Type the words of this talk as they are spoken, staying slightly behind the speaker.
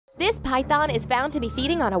This python is found to be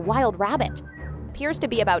feeding on a wild rabbit. Appears to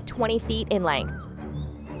be about 20 feet in length.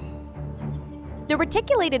 The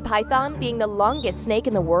reticulated python being the longest snake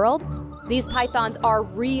in the world, these pythons are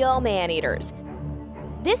real man-eaters.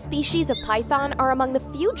 This species of python are among the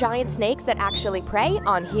few giant snakes that actually prey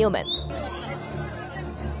on humans.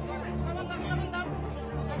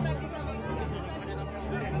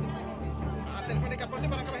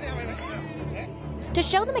 To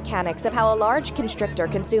show the mechanics of how a large constrictor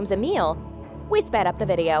consumes a meal, we sped up the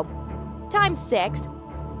video. Times 6.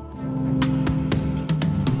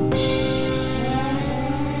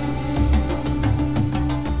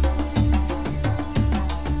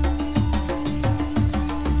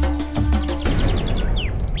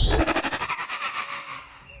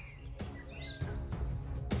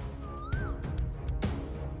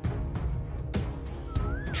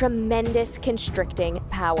 Tremendous constricting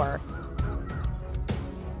power.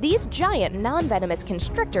 These giant non-venomous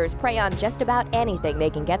constrictors prey on just about anything they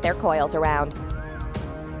can get their coils around.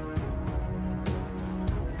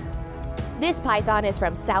 This python is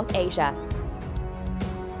from South Asia.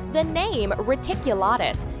 The name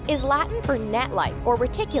reticulatus is Latin for net-like or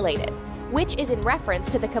reticulated, which is in reference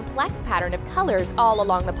to the complex pattern of colors all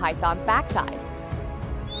along the python's backside.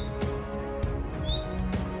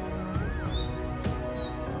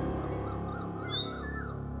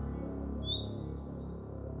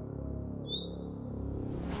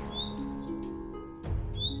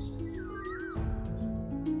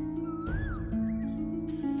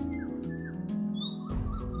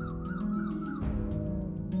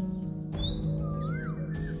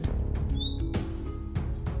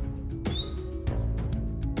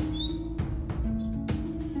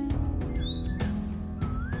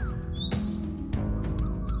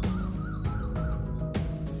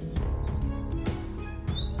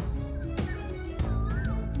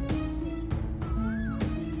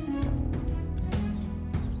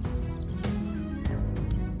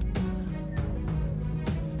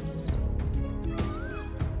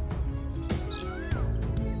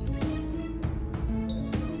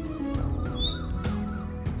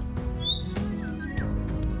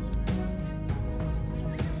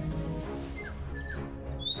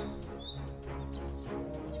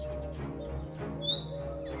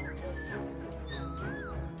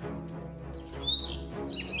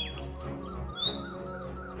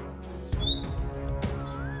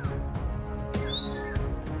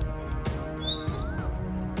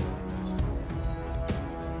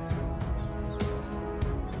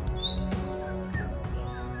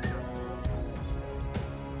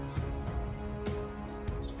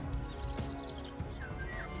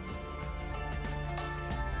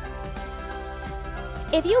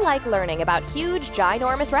 If you like learning about huge,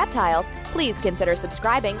 ginormous reptiles, please consider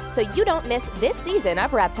subscribing so you don't miss this season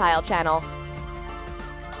of Reptile Channel.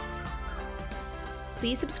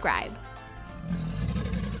 Please subscribe.